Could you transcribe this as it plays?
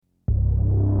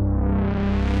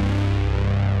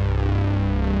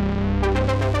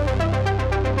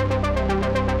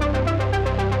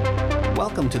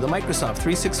to the Microsoft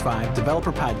 365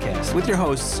 Developer Podcast with your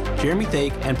hosts, Jeremy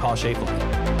Thake and Paul Schaeffler.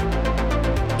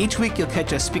 Each week, you'll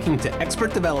catch us speaking to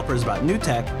expert developers about new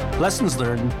tech, lessons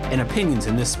learned, and opinions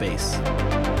in this space.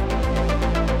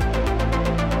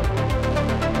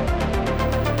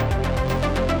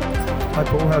 Hi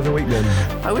Paul, how's your week been?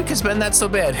 My week has been not so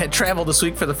bad. Had traveled this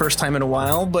week for the first time in a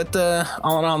while, but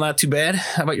all in all, not too bad.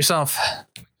 How about yourself?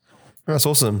 That's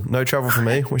awesome. No travel for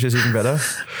me, which is even better.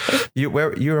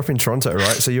 You're up in Toronto,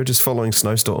 right? So you're just following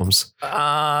snowstorms.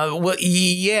 Well,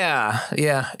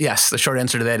 yes. The short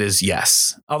answer to that is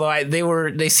yes.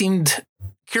 Although they seemed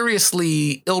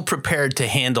curiously ill prepared to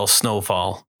handle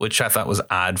snowfall, which I thought was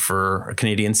odd for a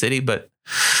Canadian city, but.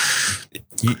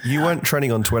 You weren't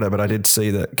trending on Twitter, but I did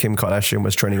see that Kim Kardashian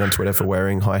was trending on Twitter for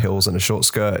wearing high heels and a short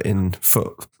skirt in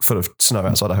foot of snow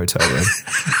outside a hotel room.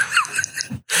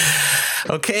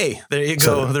 Okay, there you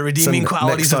go. The redeeming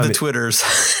qualities of the Twitters.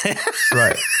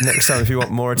 Right. Next time, if you want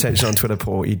more attention on Twitter,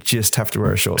 Paul, you just have to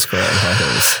wear a short skirt and high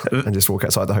heels and just walk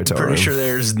outside the hotel room. Pretty sure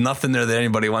there's nothing there that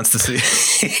anybody wants to see.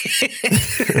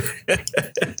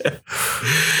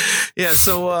 Yeah,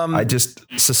 so...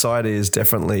 society is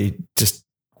definitely just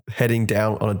heading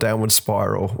down on a downward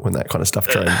spiral when that kind of stuff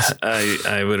trends.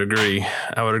 I would agree.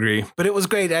 But it was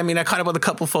great. I mean, I caught up with a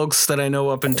couple folks that I know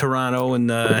up in Toronto and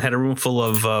had a room full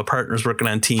of partners working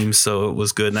on teams. So it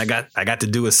was good. And I got to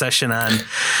do a session on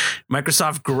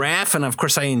Microsoft Graph. And of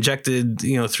course, I injected,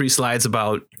 3 slides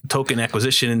about token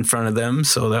acquisition in front of them.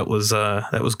 So that was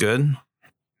good.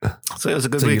 So it was a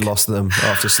good week. You lost them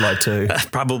after slide 2.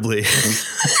 Probably.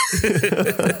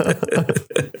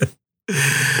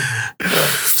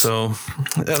 So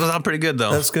that was all pretty good,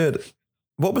 though. That's good.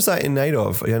 What was that in aid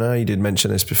of? I know you did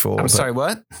mention this before. I'm sorry,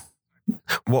 what?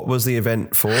 What was the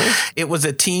event for? It was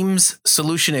a Teams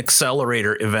Solution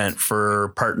Accelerator event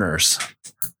for partners.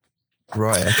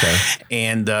 Right, okay.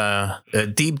 And a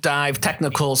deep dive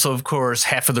technical. So, of course,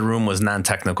 half of the room was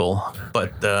non-technical.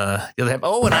 But you'll have.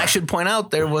 Oh, and I should point out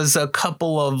there was a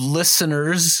couple of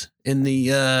listeners in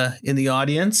the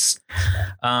audience.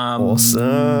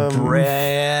 Awesome.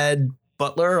 Brad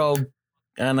Butler.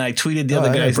 And I tweeted the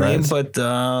other guy's name, but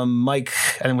Mike,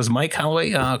 I think it was Mike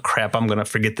Holloway. Oh, crap. I'm going to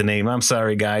forget the name. I'm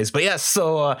sorry, guys. But yes,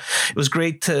 so it was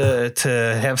great to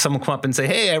have someone come up and say,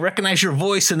 hey, I recognize your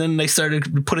voice. And then they started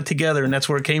to put it together, and that's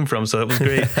where it came from. So it was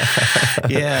great.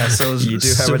 Yeah. So you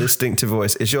do have a distinctive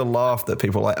voice. It's your laugh that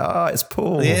people are like, it's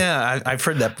Paul. Yeah, I've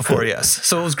heard that before, yes.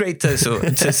 So it was great to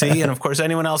see. And of course,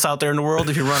 anyone else out there in the world,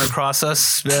 if you run across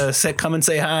us, come and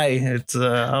say hi. It's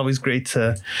always great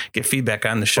to get feedback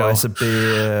on the show. It's a big...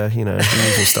 the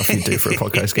usual stuff you do for a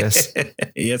podcast guest.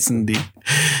 Yes, indeed.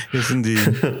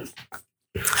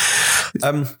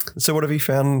 So what have you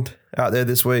found out there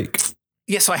this week?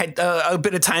 Yeah, so I had a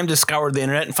bit of time to scour the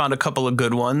internet and found a couple of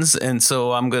good ones. And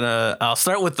so I'll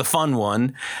start with the fun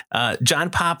one. John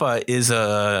Papa is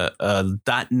a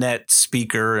 .NET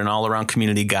speaker and all around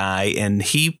community guy. And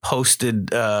he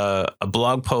posted a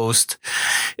blog post.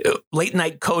 Late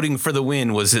Night Coding for the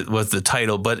Win was the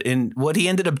title. But what he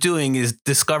ended up doing is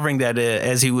discovering that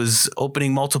as he was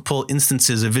opening multiple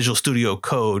instances of Visual Studio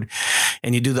Code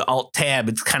and you do the Alt tab,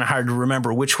 it's kind of hard to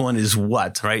remember which one is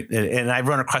what, right? And I've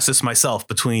run across this myself.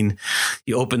 Between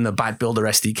you open the Bot Builder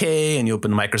SDK and you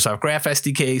open the Microsoft Graph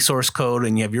SDK source code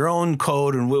and you have your own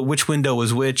code and which window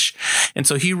is which. And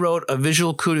so he wrote a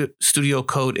Visual Studio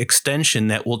Code extension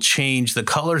that will change the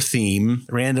color theme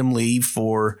randomly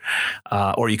for,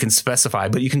 or you can specify,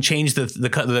 but you can change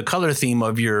the color theme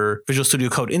of your Visual Studio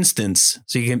Code instance.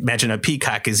 So you can imagine a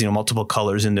peacock is, multiple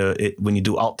colors into it. When you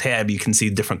do Alt Tab, you can see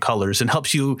different colors and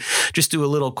helps you just do a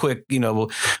little quick,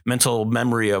 mental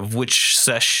memory of which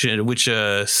session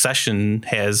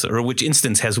has, or which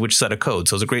instance has which set of code.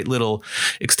 So it's a great little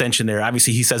extension there.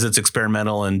 Obviously, he says it's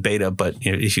experimental and beta, but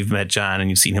if you've met John and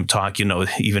you've seen him talk,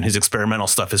 even his experimental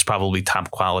stuff is probably top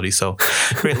quality. So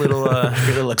great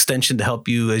little extension to help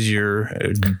you as you're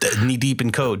knee deep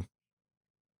in code.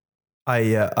 I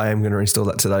am going to install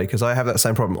that today because I have that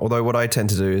same problem. Although what I tend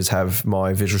to do is have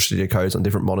my Visual Studio Codes on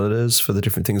different monitors for the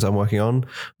different things I'm working on.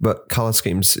 But color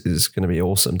schemes is going to be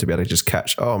awesome to be able to just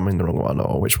catch, I'm in the wrong one,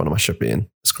 or which one am I should be in.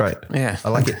 It's great. Yeah, I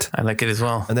like it. I like it as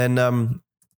well. And then on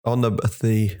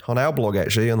our blog,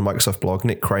 actually, on the Microsoft blog,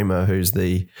 Nick Kramer, who's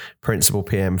the principal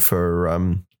PM for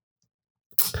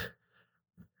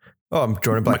I'm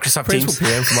drawing a blank. Microsoft Principal Teams.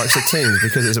 PM for Microsoft Teams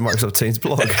because it's a Microsoft Teams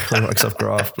blog, a Microsoft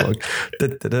Graph blog.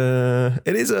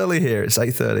 It is early here. It's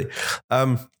 8:30.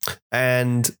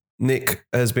 And Nick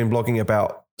has been blogging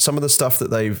about some of the stuff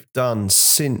that they've done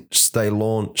since they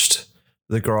launched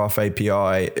the Graph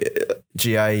API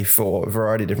GA for a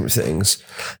variety of different things.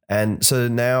 And so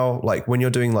now, like when you're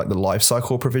doing like the life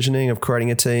cycle provisioning of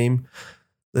creating a team,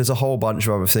 there's a whole bunch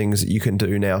of other things that you can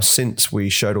do now since we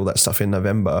showed all that stuff in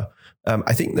November.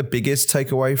 I think the biggest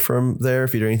takeaway from there,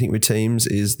 if you're doing anything with Teams,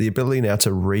 is the ability now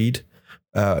to read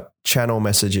channel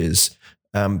messages.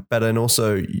 But then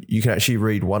also you can actually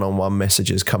read one-on-one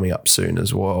messages coming up soon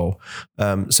as well.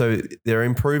 So they're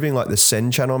improving like the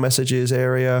send channel messages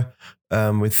area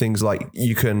with things like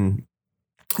you can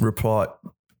reply.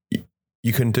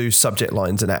 You can do subject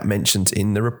lines and app mentions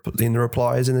in the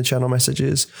replies in the channel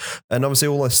messages, and obviously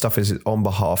all this stuff is on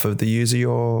behalf of the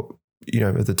user.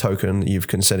 The token you've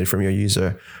consented from your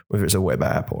user, whether it's a web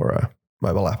app or a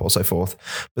mobile app or so forth.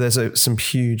 But there's some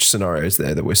huge scenarios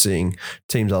there that we're seeing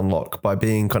Teams unlock by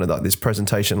being kind of like this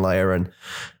presentation layer and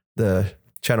the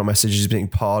channel messages being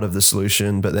part of the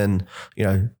solution, but then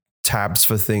tabs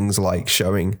for things like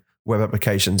showing web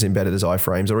applications embedded as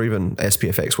iframes, or even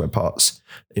SPFX web parts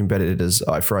embedded as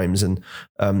iframes.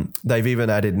 And they've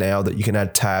even added now that you can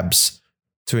add tabs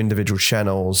to individual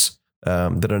channels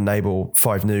that enable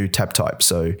 5 new tab types.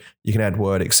 So you can add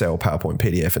Word, Excel, PowerPoint,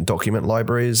 PDF, and document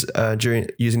libraries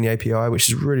using the API, which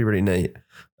is really, really neat.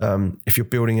 If you're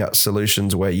building out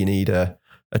solutions where you need a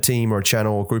team or a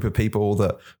channel or group of people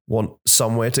that want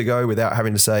somewhere to go without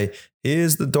having to say,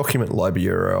 here's the document library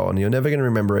URL and you're never going to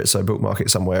remember it, so bookmark it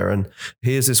somewhere. And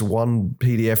here's this one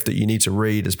PDF that you need to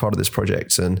read as part of this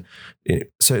project. And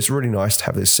so it's really nice to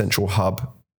have this central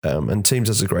hub, and Teams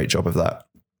does a great job of that.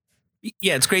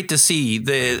 Yeah, it's great to see.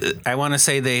 I want to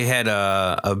say they had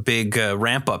a big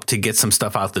ramp up to get some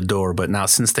stuff out the door, but now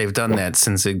since they've done that,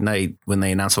 since Ignite, when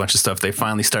they announced a bunch of stuff, they're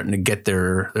finally starting to get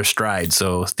their stride.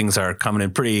 So things are coming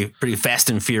in pretty fast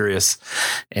and furious,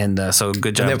 and so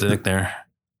good job to Nick there.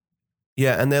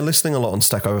 Yeah, and they're listening a lot on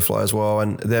Stack Overflow as well.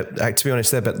 And to be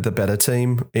honest, they're the better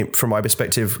team from my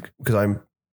perspective, because I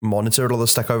monitored all the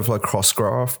Stack Overflow cross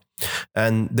graph,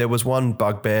 and there was one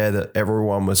bugbear that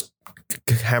everyone was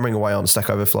hammering away on Stack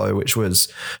Overflow, which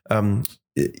was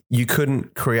you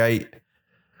couldn't create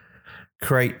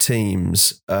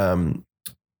teams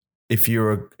if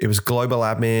it was global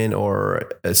admin or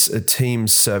a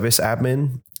Teams service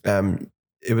admin.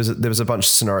 There was a bunch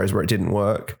of scenarios where it didn't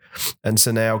work, and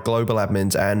so now global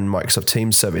admins and Microsoft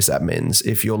Teams service admins,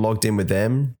 if you're logged in with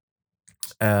them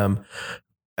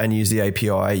and use the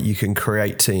API, you can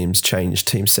create teams, change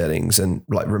team settings, and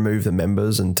like remove the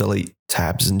members and delete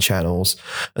tabs and channels.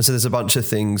 And so there's a bunch of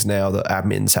things now that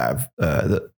admins have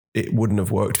that it wouldn't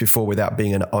have worked before without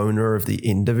being an owner of the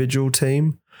individual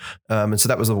team. And so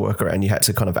that was the workaround. You had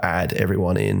to kind of add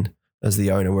everyone in as the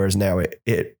owner, whereas now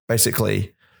it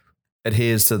basically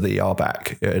adheres to the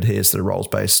RBAC. It adheres to the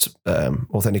roles-based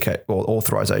authenticate or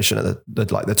authorization at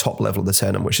the top level of the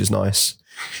tenant, which is nice.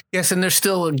 Yes, and there's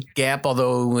still a gap,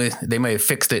 although they may have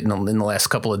fixed it in the last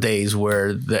couple of days,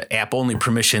 where the app-only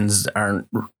permissions aren't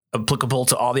applicable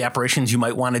to all the operations you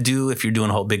might want to do if you're doing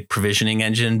a whole big provisioning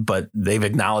engine, but they've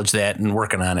acknowledged that and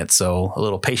working on it. So a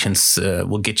little patience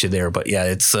will get you there. But yeah,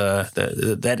 it's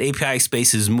that API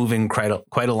space is moving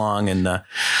quite along. And I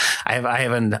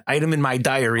have an item in my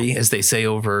diary, as they say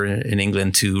over in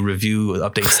England, to review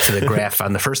updates to the graph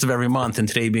on the first of every month. And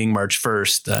today being March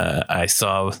 1st, I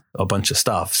saw a bunch of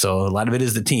stuff. So a lot of it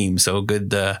is the team. So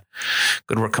good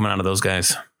work coming out of those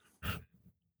guys.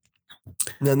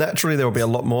 Now, naturally, there will be a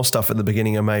lot more stuff at the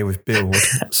beginning of May with Build.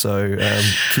 So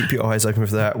keep your eyes open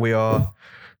for that. We are,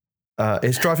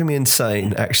 it's driving me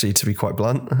insane, actually, to be quite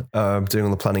blunt, doing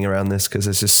all the planning around this, because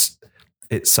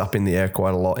it's up in the air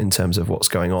quite a lot in terms of what's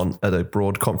going on at a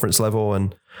broad conference level.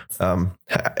 And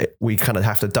we kind of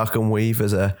have to duck and weave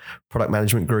as a product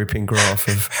management grouping graph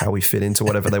of how we fit into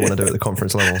whatever they want to do at the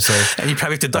conference level. So, and you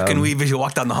probably have to duck and weave as you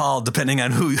walk down the hall, depending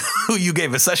on who you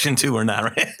gave a session to or not,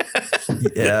 right?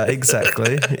 Yeah,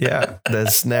 exactly. Yeah.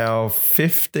 There's now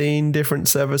 15 different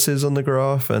services on the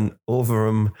graph, and all of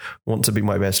them want to be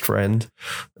my best friend.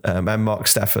 And Mark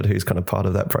Stafford, who's kind of part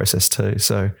of that process too.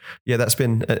 So yeah,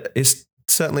 it's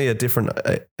certainly a different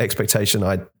expectation.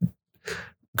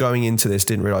 Going into this,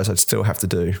 didn't realize I'd still have to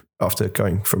do after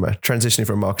transitioning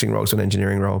from a marketing role to an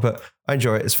engineering role. But I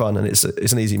enjoy it. It's fun, and it's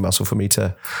an easy muscle for me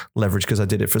to leverage because I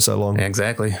did it for so long.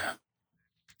 Exactly.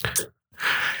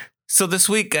 So this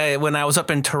week, when I was up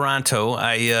in Toronto,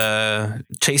 I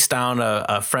chased down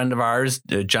a friend of ours,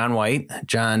 John White.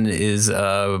 John is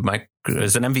an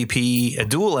MVP, a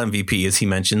dual MVP, as he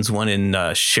mentions, one in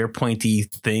SharePoint-y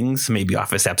things, maybe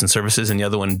Office Apps and Services, and the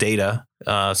other one data.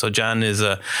 So John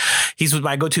he's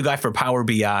my go-to guy for Power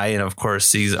BI, and of course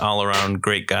he's all around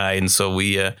great guy. And so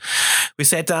we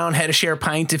sat down, had a share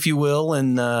pint, if you will,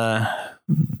 and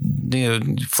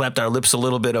flapped our lips a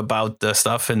little bit about the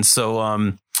stuff. And so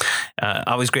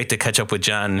always great to catch up with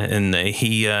John. And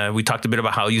we talked a bit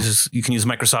about how you can use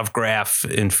Microsoft Graph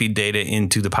and feed data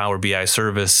into the Power BI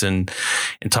service and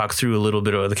talk through a little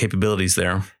bit of the capabilities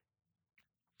there.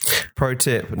 Pro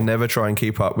tip, never try and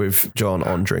keep up with John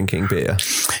on drinking beer.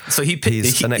 So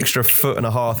he's an extra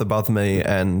 1.5 feet above me,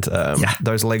 and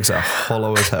those legs are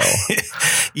hollow as hell.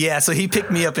 Yeah, so he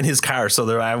picked me up in his car,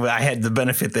 so I had the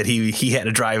benefit that he had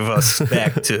to drive us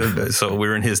back to. So we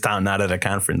were in his town, not at a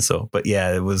conference. So, but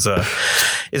yeah, it was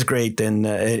it's great. And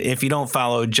if you don't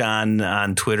follow John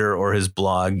on Twitter or his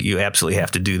blog, you absolutely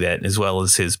have to do that, as well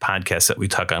as his podcast that we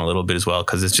talk on a little bit as well,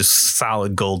 because it's just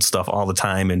solid gold stuff all the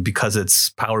time, and because it's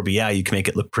Power BI, you can make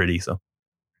it look pretty. So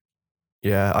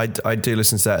yeah, I do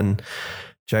listen to that, and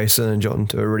Jason and John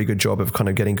do a really good job of kind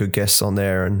of getting good guests on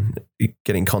there and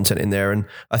getting content in there. And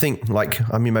I think,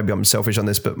 maybe I'm selfish on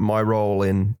this, but my role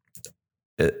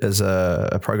as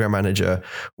a program manager,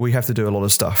 we have to do a lot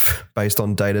of stuff based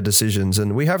on data decisions,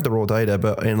 and we have the raw data,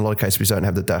 but in a lot of cases we don't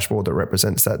have the dashboard that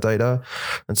represents that data.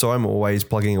 And so I'm always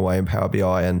plugging away in Power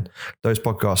BI, and those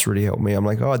podcasts really help me. I'm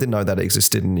like, I didn't know that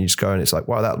existed. And you just go and it's like,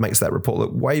 wow, that makes that report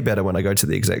look way better when I go to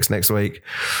the execs next week.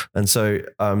 And so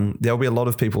there'll be a lot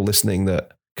of people listening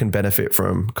that can benefit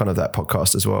from kind of that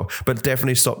podcast as well. But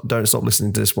definitely don't stop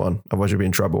listening to this one, otherwise you'll be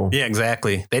in trouble. Yeah,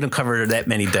 exactly. They don't cover that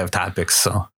many dev topics,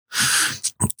 so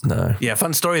no. Yeah,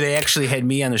 fun story. They actually had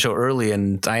me on the show early,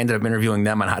 and I ended up interviewing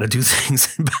them on how to do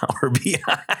things in Power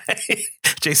BI.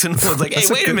 Jason was like, "Hey,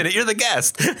 wait a minute, you're the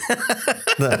guest."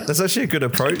 That's actually a good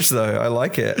approach, though. I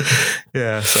like it.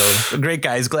 Yeah, so great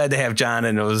guys. Glad to have John,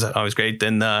 and it was always great.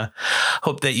 And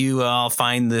hope that you all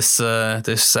find this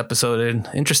episode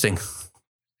interesting.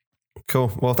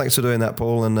 Cool. Well, thanks for doing that,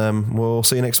 Paul, and we'll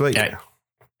see you next week. Okay.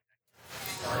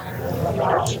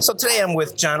 So today I'm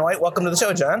with John White. Welcome to the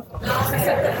show, John.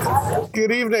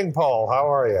 Good evening, Paul.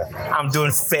 How are you? I'm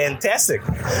doing fantastic.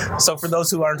 So for those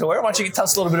who aren't aware, why don't you tell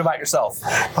us a little bit about yourself?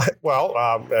 Well,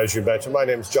 as you mentioned, my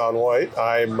name is John White.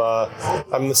 I'm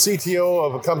the CTO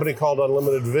of a company called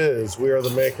Unlimited Viz. We are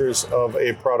the makers of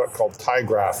a product called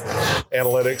tyGraph,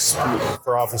 analytics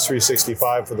for Office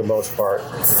 365 for the most part.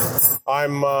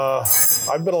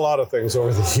 I've been a lot of things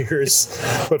over the years,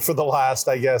 but for the last,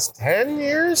 I guess, 10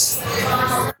 years?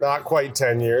 Not quite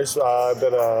 10 years. I've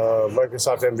been a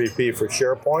Microsoft MVP for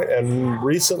SharePoint, and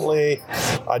recently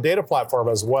a data platform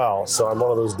as well. So I'm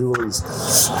one of those dualies.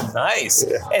 Nice.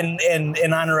 Yeah. And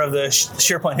in honor of the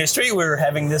SharePoint history, we're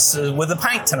having this with a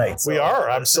pint tonight. So we are,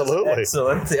 absolutely.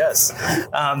 Excellent, yes.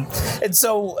 And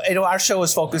so, our show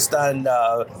is focused on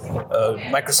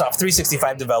Microsoft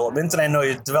 365 development, and I know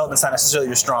development's not necessarily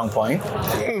your strong point.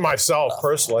 Myself,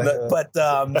 personally. But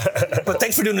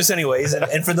thanks for doing this anyways.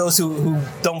 And for those who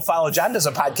don't follow, John does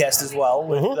a podcast as well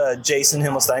with Jason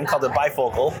Himmelstein called it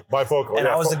Bifocal. And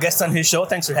I was a guest on his show.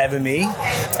 Thanks for having me.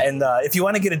 And if you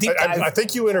want to get a deep dive... I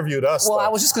think you interviewed us. Well, though. I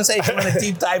was just going to say, if you want a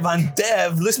deep dive on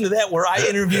dev, listen to that where I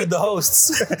interviewed the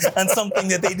hosts on something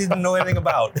that they didn't know anything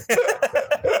about.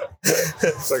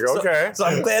 It's like, okay. So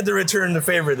I'm glad to return the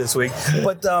favor this week.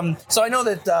 But so I know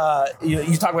that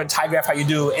you talk about tyGraph, how you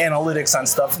do analytics on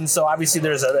stuff. And so obviously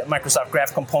there's a Microsoft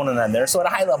Graph component on there. So at a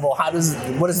high level,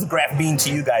 what does the graph mean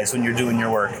to you guys when you're doing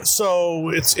your work? So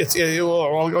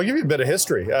I'll give you a bit of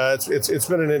history. It's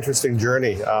been an interesting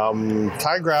journey.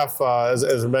 tyGraph,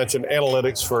 as I mentioned,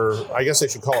 analytics for, I guess I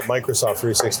should call it Microsoft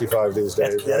 365 these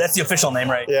days. Yeah, that's the official name,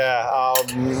 right? Yeah.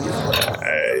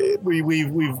 We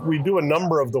do a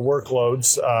number of the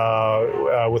workloads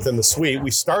within the suite.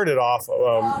 We started off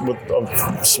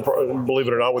believe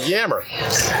it or not, with Yammer,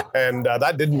 and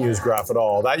that didn't use Graph at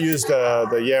all. That used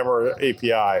the Yammer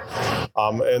API,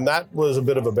 and that was a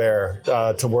bit of a bear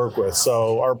to work with.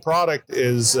 So our product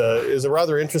is a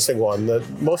rather interesting one.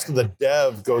 That most of the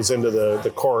dev goes into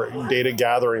the core data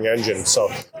gathering engine. So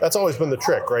that's always been the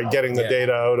trick, right? Getting the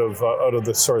data out of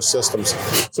the source systems.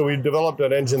 So we developed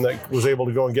an engine that was able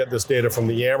to go and get this data from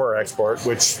the Yammer export,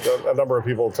 which a number of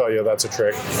people will tell you that's a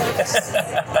trick.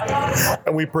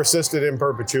 And we persisted in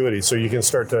perpetuity, so you can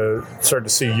start to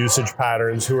see usage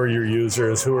patterns. Who are your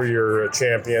users? Who are your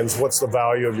champions? What's the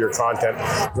value of your content?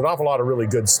 There's an awful lot of really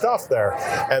good stuff there.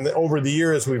 And over the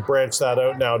years, we've branched that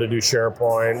out now to do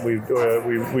SharePoint. We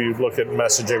look at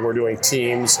messaging. We're doing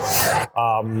Teams.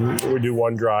 We do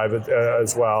OneDrive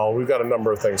as well. We've got a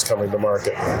number of things coming to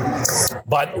market.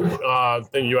 But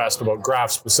then you asked about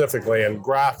Graph specifically, and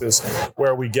Graph is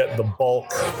where we get the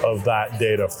bulk of that data.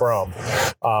 data from.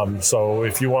 So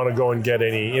if you want to go and get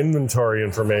any inventory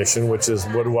information, which is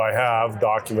what do I have,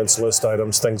 documents, list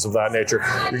items, things of that nature,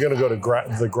 you're going to go to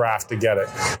the graph to get it.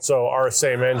 So our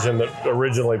same engine that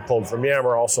originally pulled from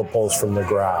Yammer also pulls from the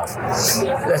graph.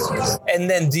 And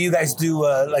then do you guys do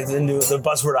like the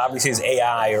buzzword obviously is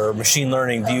AI or machine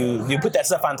learning? Do you put that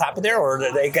stuff on top of there, or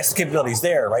I guess the capability's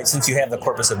there, right? Since you have the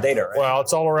corpus of data, right? Well,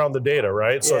 it's all around the data,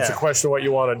 right? So it's a question of what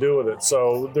you want to do with it.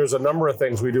 So there's a number of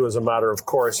things we do as a matter of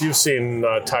course. You've seen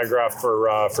tyGraph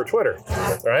for Twitter,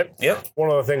 right? Yep. One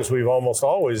of the things we've almost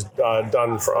always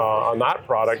done on that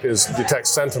product is detect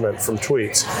sentiment from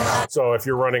tweets. So if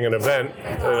you're running an event,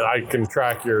 I can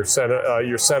track your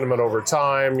sentiment over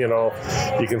time. You know,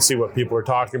 you can see what people are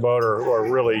talking about, or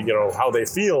really, you know, how they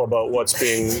feel about what's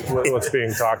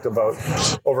being talked about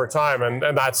over time,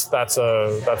 and that's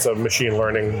a machine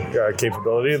learning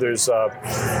capability. There's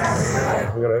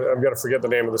I'm gonna forget the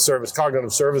name of the service,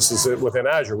 cognitive services within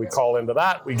Azure. We call into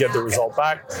that, we get the result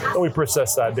back, and we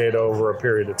process that data over a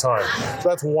period of time. So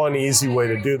that's one easy way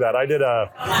to do that. I did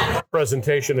a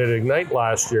presentation at Ignite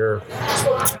last year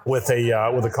with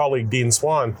a colleague, Dean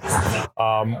Swan,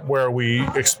 where we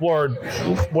explored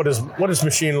what does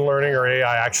machine learning or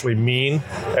AI actually mean,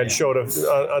 and showed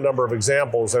a number of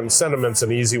examples. And sentiment's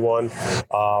an easy one.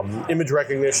 Image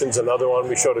recognition's another one.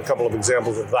 We showed a couple of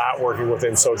examples of that working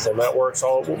within social networks.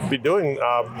 I'll be doing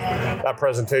that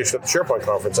presentation at the SharePoint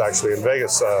conference actually in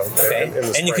Vegas. In the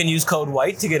spring. You can use code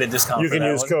WHITE to get a discount. You can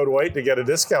use code WHITE to get a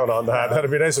discount on that.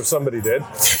 That'd be nice if somebody did.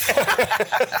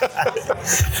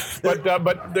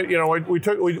 But you know, we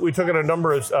took it a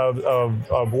number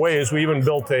of ways. We even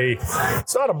built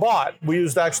it's not a bot. We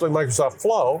used actually Microsoft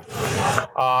Flow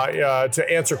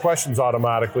to answer questions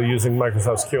automatically using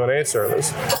Microsoft's Q&A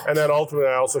service. And then ultimately,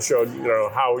 I also showed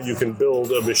how you can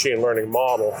build a machine learning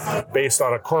model based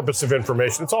on a corpus of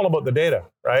information. It's all about the data,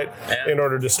 right? Yeah. In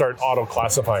order to start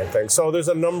auto-classifying things. So there's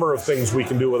a number of things we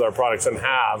can do with our products and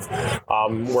have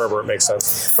wherever it makes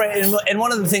sense. Right, and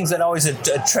one of the things that always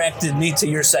attracted me to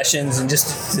your sessions and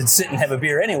just to sit and have a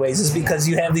beer anyways is because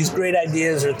you have these great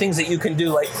ideas or things that you can do,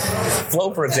 like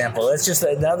Flow, for example. It's just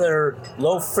another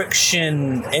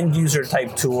low-friction end-user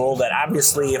type tool that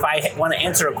obviously, if I want to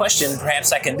answer a question,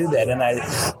 perhaps I can do that. And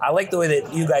I like the way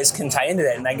that you guys can tie into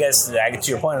that. And I guess, to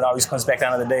your point, it always comes back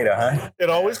down to the data, huh? It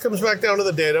always comes back down to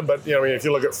the data, but if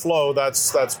you look at Flow,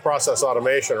 that's process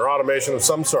automation or automation of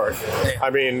some sort. I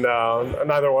mean,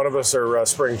 neither one of us are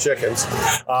spring chickens.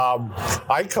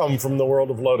 I come from the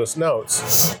world of Lotus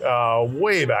Notes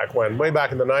way back in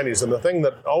the 90s. And the thing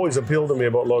that always appealed to me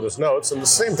about Lotus Notes, and the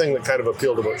same thing that kind of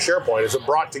appealed about SharePoint, is it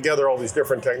brought together all these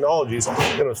different technologies,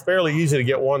 and it was fairly easy to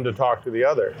get one to talk to the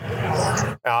other.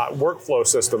 Workflow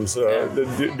systems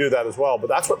do that as well, but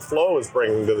that's what Flow is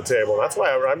bringing to the table. And that's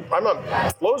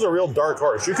why Flow's a real dark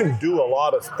horse. You can do a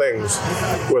lot of things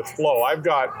with Flow. I've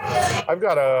got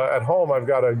at home, I've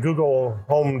got a Google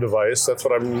Home device. That's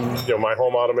what my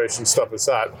home automation stuff is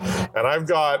that. And I've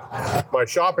got my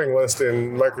shopping list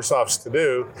in Microsoft's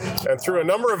To-Do, and through a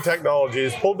number of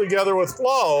technologies pulled together with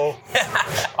Flow,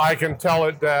 I can tell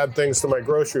it to add things to my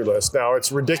grocery list. Now,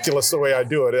 it's ridiculous the way I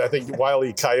do it. I think Wile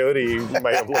E. Coyote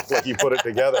might have looked like he put it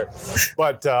together.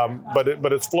 But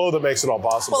it's Flow that makes it all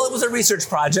possible. Well, it was a research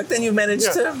project, and you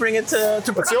managed to bring it to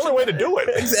production. It's the only way to do it.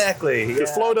 Exactly.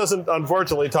 Because Flow doesn't,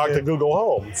 unfortunately, talk to Google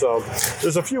Home. So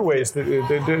there's a few ways,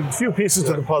 a few pieces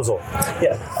to the puzzle.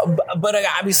 Yeah. But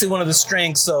obviously one of the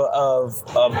strengths of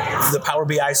the Power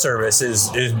BI service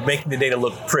is making the data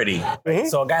look pretty. Mm-hmm.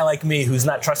 So a guy like me who's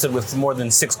not trusted with more than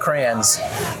 6 crayons,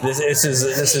 this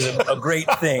is a great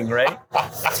thing, right?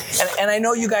 And I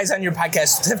know you guys on your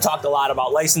podcast have talked a lot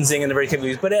about licensing and the very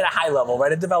capabilities, but at a high level,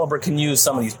 right? A developer can use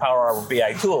some of these Power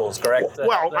BI tools, correct?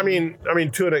 Well, I mean,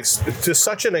 to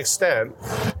such an extent,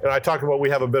 and I talked about we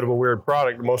have a bit of a weird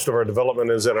product. Most of our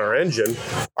development is in our engine.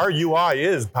 Our UI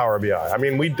is Power BI. I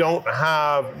mean, we don't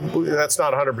have, that's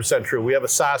not 100% true. We have a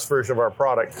SaaS version of our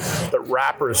product that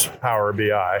wrappers Power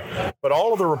BI, but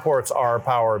all of the reports are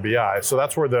Power BI. So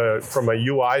that's where from a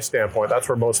UI standpoint, that's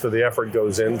where most of the effort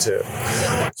goes into.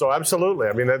 So absolutely.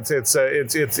 I mean,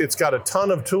 it's got a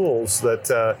ton of tools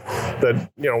that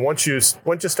once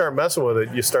you start messing with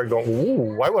it, you start going,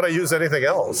 ooh, why would I use anything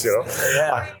else?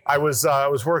 Yeah. I was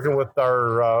working with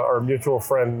our mutual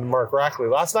friend Mark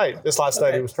Rackley last night.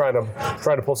 He was trying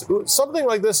to pull something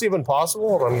like this even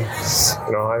possible. And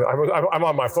I'm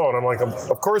on my phone. I'm like,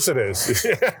 of course it is.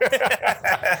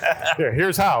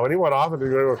 Here's how. And he went off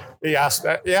and he asked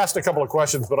a couple of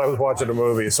questions, but I was watching a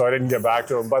movie, so I didn't get back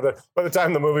to him. By the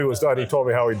time the movie was done, he told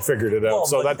me how he'd figured it out. Well,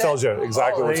 so that tells you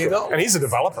exactly what's going on. And he's a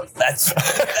developer. That's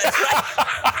right.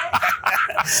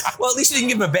 Well, at least you didn't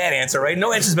give him a bad answer, right?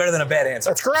 No answer is better than a bad answer.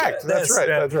 That's correct. That's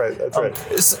right.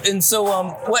 And so,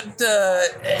 what?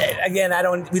 Again,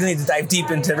 we don't need to dive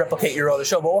deep into replicate your other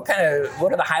show, but what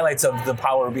are the highlights of the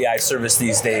Power BI service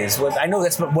these days? I know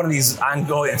that's one of these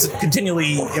ongoing, it's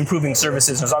continually improving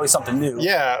services. There's always something new.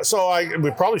 Yeah. So we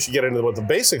probably should get into what the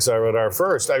basics of it are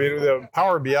first. I mean, the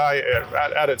Power BI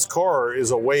at its core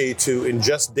is a way to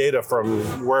ingest data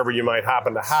from wherever you might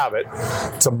happen to have it,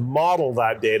 to model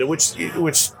that data, which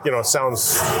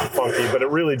sounds funky, but it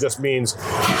really just means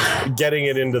getting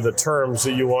it into the terms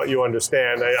that you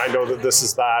understand. I know that this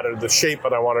is that, or the shape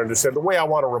that I want to understand, the way I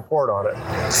want to report on it.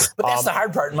 But that's the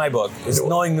hard part in my book, is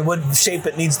knowing what shape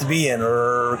it needs to be in,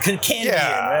 or can be in,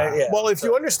 right? Yeah. Well, if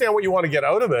you understand what you want to get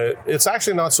out of it, it's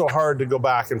actually not so hard to go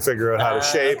back and figure out how to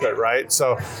shape it, right?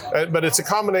 So, but it's a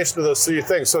combination of those three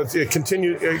things. So it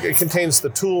contains the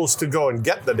tools to go and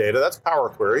get the data. That's Power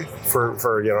Query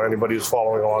for anybody who's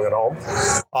following along at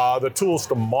home. The tools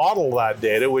to model that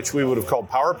data, which we would have called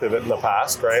Power Pivot in the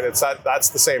past, right? That's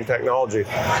the same technology,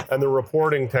 and the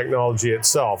reporting technology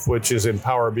itself, which is in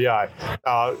Power BI.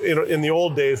 In the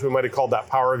old days, we might have called that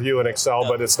Power View in Excel,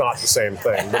 but it's not the same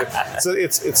thing. But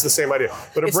it's the same idea.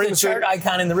 But it's the chart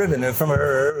icon in the ribbon from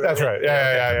her. That's right.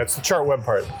 Yeah. It's the chart web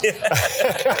part.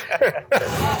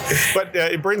 But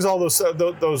it brings all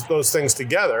those things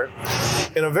together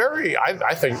in a very,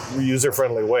 I think,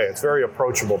 user-friendly way. It's very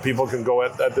approachable. People can go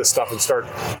at this stuff and start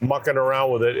mucking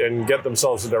around with it and get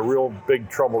themselves into real big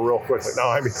trouble real quickly. No,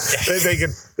 I mean,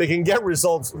 they can get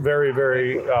results very,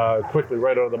 very quickly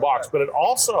right out of the box. But it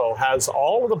also has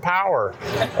all of the power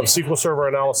of SQL Server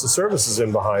Analysis Services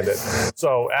in behind it.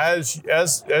 So as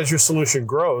your solution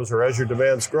grows, or as your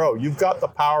demands grow, you've got the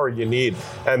power you need.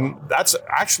 And that's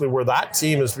actually where that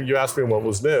team is. You asked me what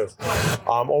was new.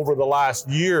 Over the last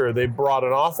year, they brought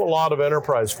an awful lot of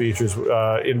enterprise features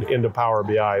into Power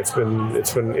BI. It's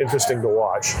been interesting to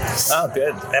watch. Oh,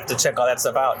 good. I have to check all that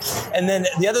stuff out. And then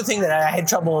the other thing that I had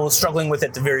trouble struggling with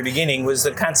at the very beginning was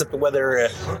the concept of whether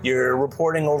you're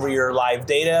reporting over your live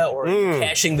data or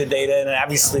caching the data. And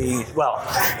obviously, well,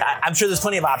 I'm sure there's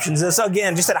plenty of options. So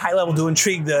again, just at a high level to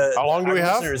intrigue the How long do we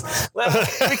listeners. have? Well,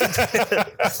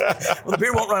 the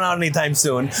beer won't run out anytime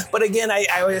soon. But again, I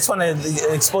just want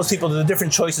to expose people to the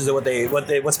different choices of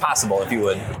what's possible, if you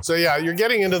would. So yeah, you're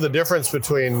getting into the difference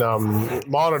between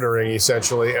monitoring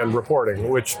essentially and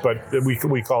reporting, but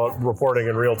we call it reporting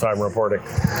and real-time reporting.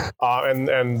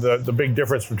 And the big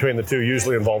difference between the two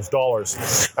usually involves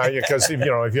dollars, because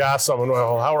if you ask someone,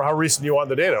 well, how recent do you want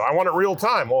the data? I want it real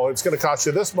time. Well, it's going to cost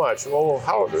you this much. Well,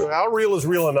 how real is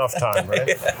real enough time,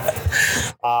 right?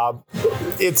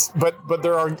 But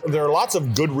there are lots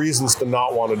of good reasons to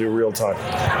not want to do real time.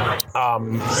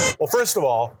 Well, first of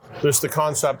all, there's the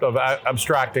concept of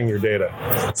abstracting your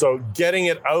data. So getting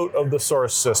it out of the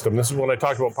source system. This is when I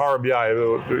talked about Power BI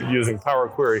using Power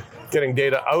Query, getting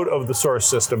data out of the source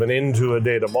system and into a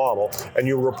data model, and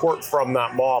you report from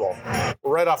that model.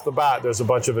 Right off the bat, there's a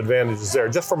bunch of advantages there.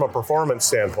 Just from a performance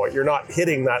standpoint, you're not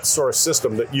hitting that source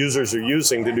system that users are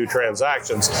using to do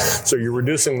transactions, so you're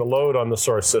reducing the load on the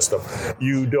source system.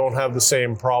 You don't have the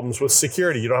same problems with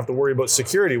security. You don't have to worry about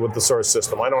security with the source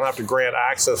system. I don't have to grant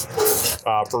access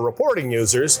for reporting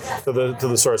users to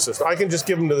the source system. I can just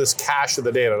give them to this cache of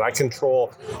the data, and I control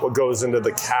what goes into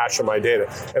the cache of my data.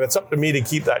 And it's up to me to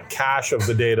keep that cache of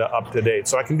the data up to date.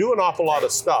 So I can do an awful lot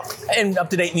of stuff. And up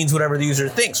to date means whatever the user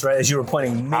thinks, right? As you were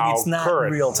pointing, maybe it's not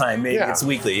current. Real time, maybe it's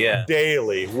weekly,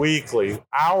 daily, weekly,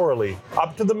 hourly,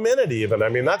 up to the minute even. I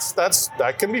mean,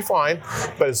 that can be fine,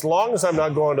 but as long as I'm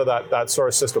not going to that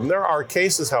source system. There are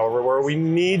cases, however, where we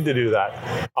need to do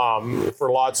that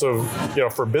for lots of,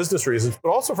 for business reasons, but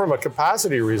also from a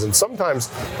capacity reason. Sometimes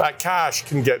that cache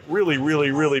can get really,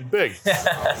 really, really big.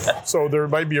 So there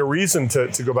might be a reason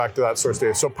to go back to that source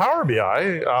data. So Power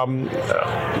BI,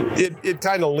 it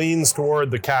kind of leans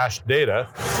toward the cached data,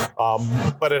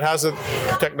 but it has a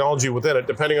technology within it,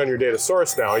 depending on your data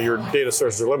source now. Your data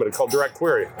sources are limited, called Direct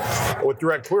Query. With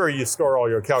Direct Query, you store all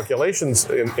your calculations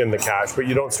in the cache, but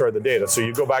you don't store the data. So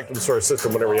you go back to the source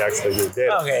system whenever you actually need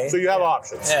data. Okay. So you have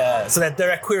options. So that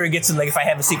Direct Query gets in, like if I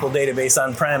have a SQL database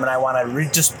on-prem and I want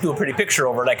to just do a pretty picture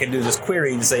over it, I can do this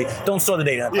query and say, don't store the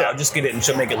data in the cloud, just get it and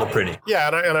she'll make it look pretty. Yeah,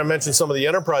 and I mentioned some of the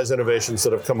enterprise innovations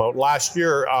that have come out. Last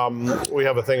year, we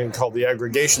have a thing called the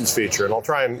aggregations feature, and I'll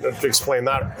try and explain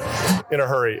that in a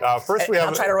hurry. First, we have...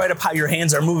 I'll try to write up how your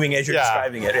hands are moving as you're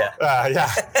describing it,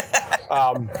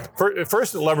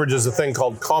 First, it leverages a thing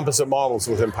called composite models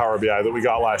within Power BI that we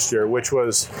got last year, which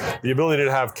was the ability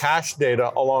to have cache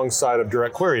data alongside of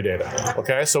direct query data.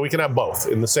 Okay, so we can have both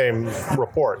in the same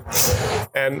report.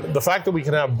 And the fact that we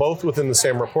can have both within the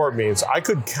same report means I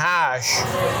could cache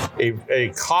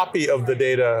a copy of the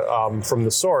data from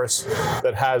the source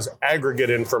that has aggregate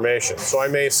information. So I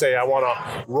may say I want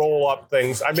to roll up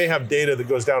things. I may have data that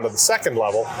goes down to the second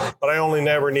level, but I only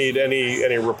never need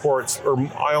any reports, or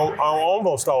I'll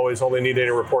almost always only need any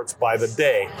reports by the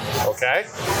day. Okay,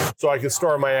 so I can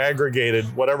store my aggregated,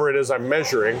 whatever it is I'm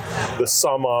measuring, the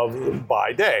sum of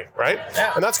by day, right?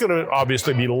 Yeah. And that's going to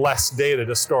obviously be less data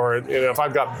to store. If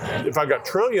I've got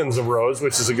trillions of rows,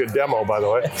 which is a good demo, by the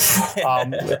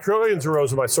way, trillions of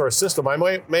rows in my source system, I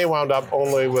may wound up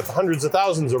only with hundreds of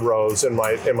thousands of rows in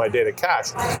my data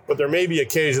cache. But there may be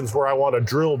occasions where I want to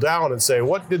drill down and say,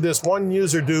 what did this one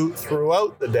user do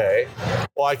throughout the day?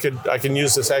 Well, I can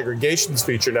use this aggregations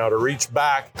feature now to reach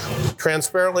back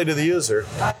transparently to the user,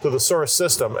 to the source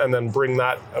system, and then bring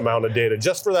that amount of data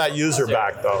just for that user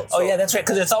back, though. Oh, yeah, that's right.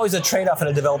 Because it's always a trade-off that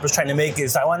a developer's trying to make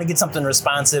is I want to get something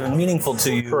responsive and meaningful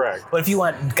to you. Correct. But if you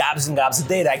want gobs and gobs of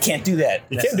data, I can't do that.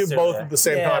 You can't do both at the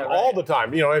same time all the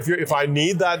time. If I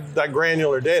need that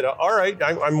granular data, all right,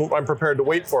 I'm prepared to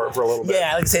wait for it for a little bit.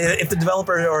 Yeah, like I say, if the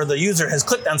developer or the user has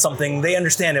clicked on something, they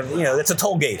understand if it's a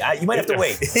toll gate. You might have to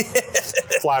wait.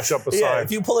 Flash up a sign. Yeah,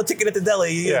 if you pull a ticket at the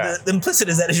deli, the implicit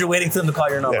is that is you're waiting for them to call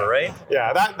your number, right?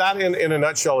 Yeah, that in a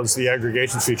nutshell is the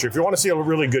aggregations feature. If you want to see a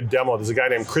really good demo, there's a guy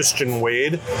named Christian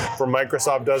Wade from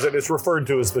Microsoft does it. It's referred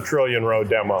to as the trillion row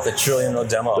demo. The trillion row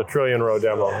demo. The trillion row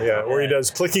demo, where he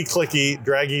does clicky,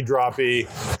 draggy, droppy,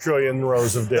 trillion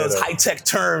rows of data. Those high-tech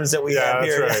terms that we have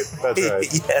here. That's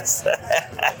right.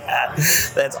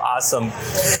 Yes. That's awesome.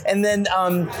 And then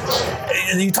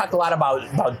you talked a lot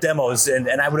about demos, and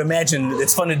I would imagine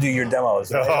it's fun to do your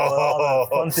demos. Right? All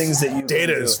the fun things that you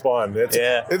data do. is fun.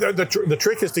 The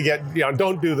trick is to get,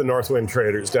 don't do the Northwind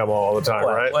Traders demo all the time,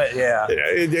 right?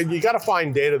 You got to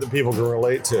find data that people can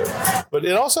relate to, but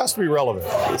it also has to be relevant.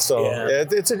 So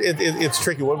it's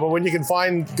tricky. But when you can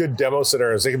find good demo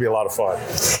scenarios, it can be a lot of fun.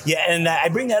 Yeah, and I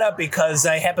bring that up because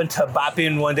I happened to bop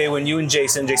in one day when you and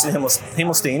Jason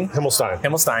Himmelstein.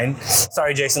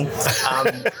 Sorry, Jason.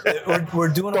 We're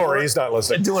doing. Don't worry, he's not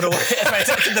listening. Doing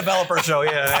it's a developer show.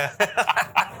 Yeah.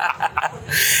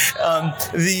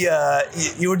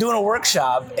 You were doing a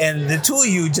workshop, and the two of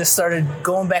you just started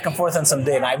going back and forth on some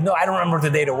data. I don't remember what the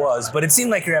data was, but it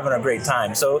seemed like you're having a great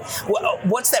time. So,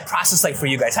 what's that process like for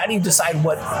you guys? How do you decide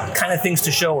what kind of things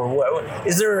to show, or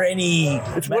is there any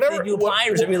method you apply,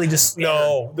 or is it really just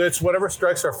no? It's whatever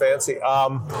strikes our fancy.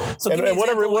 So,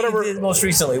 whatever you did most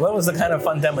recently. What was the kind of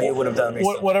fun demo you would have done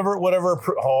recently? Whatever.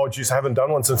 Oh, geez, I haven't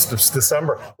done one since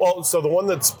December. Well, so the one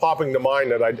that's popping to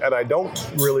mind, and I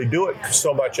don't really do it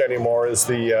so much anymore, is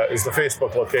the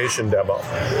Facebook location demo.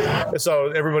 So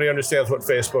everybody understands what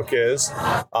Facebook is.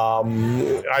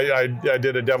 I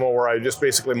did a demo where I just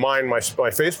basically mine my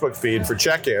Facebook feed for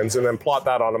check-ins and then plot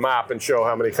that on a map and show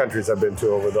how many countries I've been to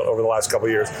over the last couple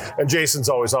of years. And Jason's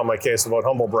always on my case about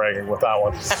humble bragging with that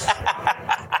one.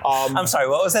 I'm sorry,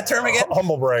 what was that term again?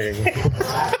 Humble bragging.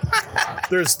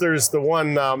 There's the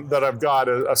one that I've got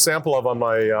a sample of on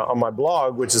my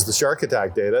blog, which is the shark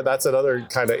attack data. That's another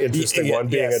kind of interesting one,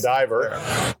 being a diver.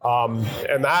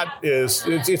 And that is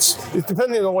it's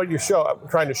depending on what you're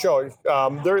trying to show.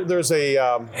 There's a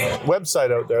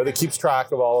website out there that keeps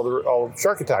track of all of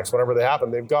shark attacks whenever they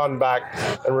happen. They've gone back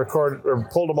and recorded or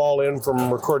pulled them all in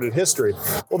from recorded history.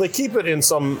 Well, they keep it in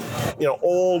some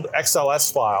old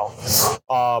XLS file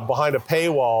behind a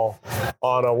paywall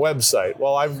on a website.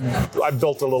 Well, I've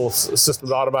built a little system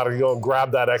to automatically go and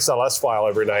grab that XLS file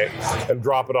every night and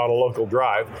drop it on a local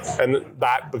drive, and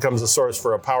that becomes a source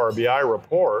for a Power BI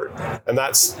report, and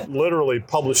that's literally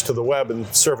published to the web and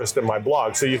surfaced in my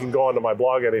blog. So you can go onto my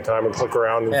blog anytime and click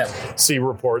around and see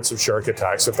reports of shark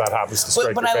attacks if that happens to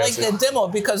strike your fancy. I like that demo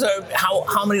because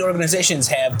how many organizations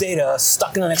have data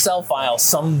stuck in an Excel file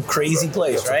some crazy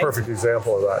place, that's right? That's a perfect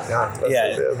example of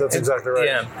that. That's exactly right.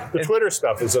 Yeah. The Twitter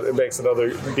stuff it makes another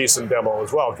decent demo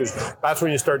as well, because that's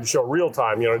when you start to show real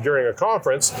time. During a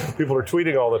conference, people are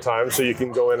tweeting all the time, so you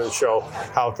can go in and show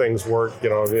how things work.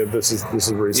 This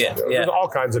is recent. There's all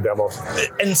kinds of demos.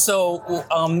 And so,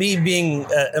 me being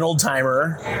an old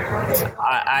timer,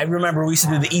 I remember we used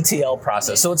to do the ETL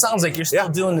process. So it sounds like you're still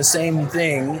doing the same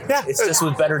thing. Yeah, it's just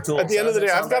with better tools. At the end of the day,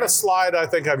 I've got a slide I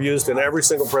think I've used in every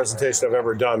single presentation I've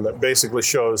ever done that basically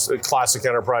shows a classic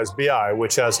enterprise BI,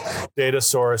 which has data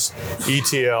source,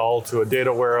 ETL to a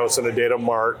data warehouse and a data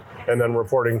mart, and then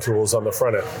reporting tools on the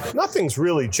front end. Nothing's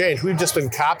really changed. We've just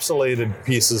encapsulated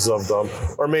pieces of them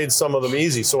or made some of them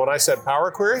easy. So when I said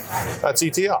Power Query, that's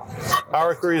ETL.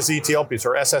 Power Query is the ETL piece,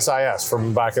 or SSIS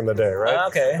from back in the day, right?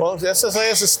 Okay. Well,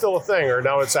 SSIS is still a thing, or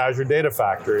now it's Azure Data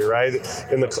Factory, right?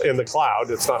 In the cloud,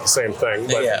 it's not the same thing,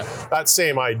 but that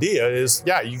same idea is,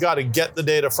 you got to get the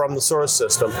data from the source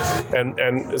system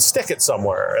and stick it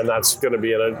somewhere, and that's going to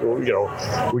be in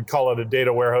a, we call it a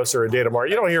data warehouse or a data mart.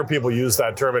 You don't hear people use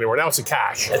that term anymore. Now it's a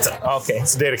cache. It's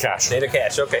a data cache. Data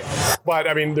cache, okay. But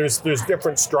I mean, there's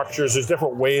different structures, there's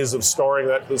different ways of storing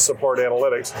that to support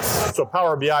analytics. So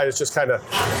Power BI is just kind of,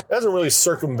 hasn't really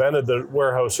circumvented the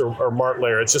warehouse or mart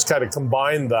layer. It's just kind of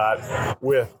combined that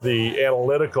with the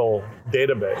analytical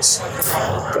database.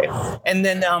 Okay. And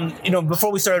then,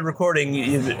 before we started recording,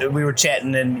 we were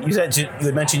chatting, and you had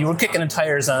mentioned you were kicking the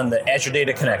tires on the Azure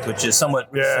Data Connect, which is somewhat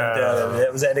recent.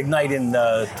 It was at Ignite in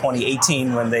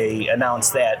 2018 when they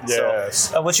announced that.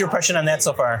 Yes. So, what's your impression on that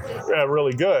so far? Yeah,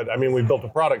 really good. I mean, we built a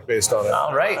product based on it.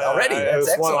 All right, already. That's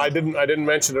excellent. I didn't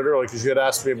mention it earlier because you had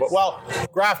asked me, but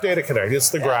Graph Data Connect. It's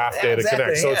the Graph Data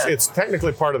Connect, so it's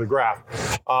technically part of the Graph.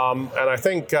 And I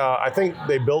think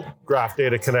they built Graph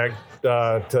Data Connect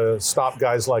to stop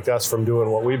guys like us from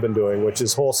doing what we've been doing, which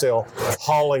is wholesale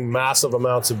hauling massive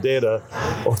amounts of data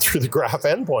through the Graph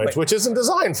endpoints, which isn't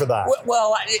designed for that.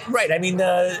 Well, right. I mean,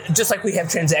 just like we have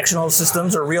transactional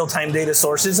systems or real-time data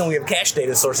sources, and we have cache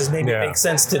data sources, maybe it makes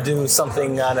sense to do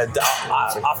something on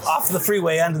off the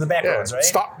freeway onto the back roads, right?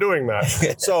 Stop doing that.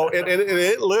 So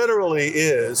it literally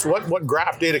is what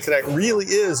Graph Data Connect really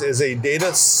is a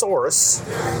data source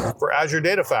for Azure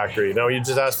Data Factory. Now, you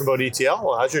just asked about ETL.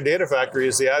 Well, Azure Data Factory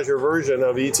is the Azure version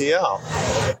of ETL.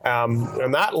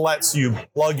 And that lets you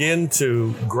plug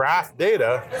into Graph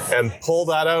data and pull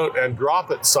that out and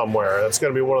drop it somewhere. That's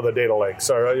going to be one of the data lakes,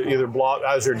 or either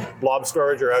Azure Blob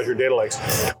Storage or Azure Data Lakes.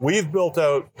 We've built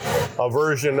out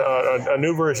a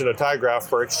new version of tyGraph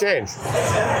for Exchange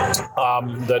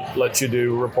that lets you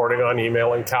do reporting on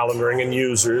email and calendaring and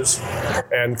users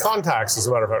and contacts, as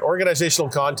a matter of fact, organizational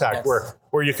contact,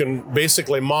 where you can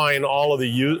basically mine all of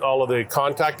the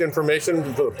contact information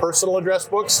for the personal address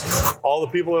books, all the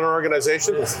people in an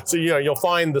organization. So you'll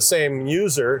find the same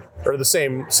user or the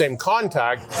same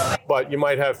contact, but you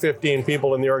might have 15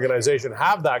 people in the organization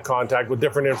have that contact with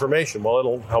different information. Well,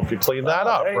 it'll help you clean that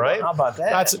up, right? How about that?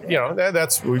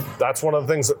 That's one of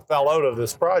the things that fell out of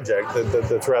this project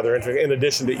that's rather interesting, in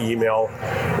addition to email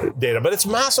data. But it's a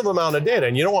massive amount of data,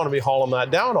 and you don't want to be hauling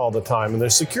that down all the time, and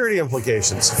there's security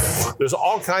implications. There's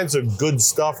all kinds of good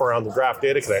stuff around the Graph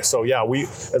Data Connect. So we,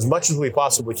 as much as we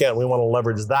possibly can, we want to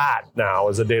leverage that now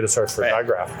as a data source for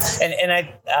tyGraph. And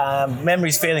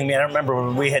memory's failing me. I don't remember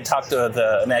when we had talked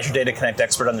to an Azure Data Connect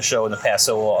expert on the show in the past,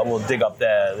 so we'll dig up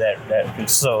that.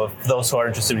 So if those who are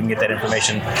interested, we can get that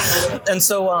information. And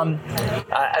so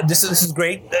this is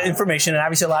great information, and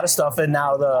obviously a lot of stuff. And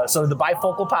now the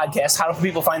Bifocal podcast. How do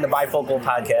people find the Bifocal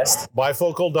podcast?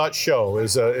 Bifocal.show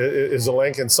is a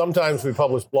link, and sometimes we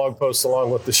publish blog posts along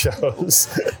with the shows.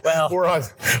 Well, we're on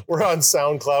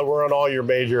SoundCloud. We're on all your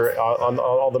major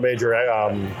all the major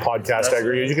podcast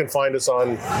aggregators. You can find us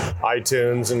on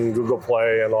iTunes and Google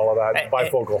Play and all of that.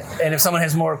 Bifocal. And if someone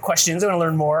has more questions, they want to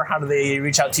learn more, how do they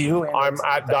reach out to you? I'm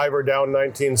at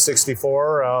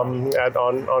DiverDown1964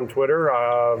 on Twitter,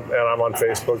 and I'm on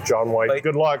Facebook. John White.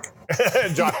 Good luck,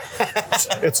 John.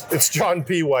 It's John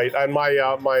P. White, and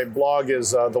my blog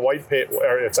is the White Page.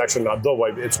 It's actually not the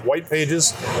White. It's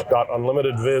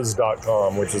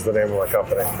whitepages.unlimitedviz.com, which is the name of my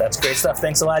company. That's great stuff.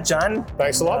 Thanks a lot, John.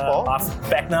 Thanks a lot, Paul.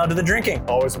 Back now to the drinking.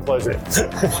 Always a pleasure.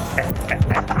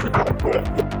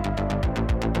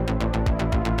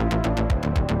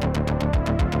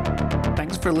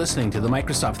 Thanks for listening to the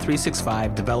Microsoft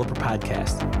 365 Developer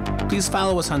Podcast. Please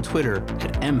follow us on Twitter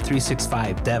at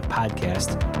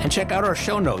M365DevPodcast and check out our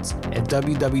show notes at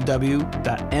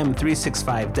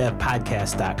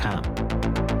www.m365devpodcast.com.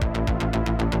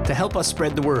 To help us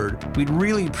spread the word, we'd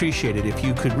really appreciate it if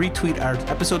you could retweet our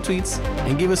episode tweets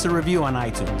and give us a review on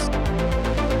iTunes.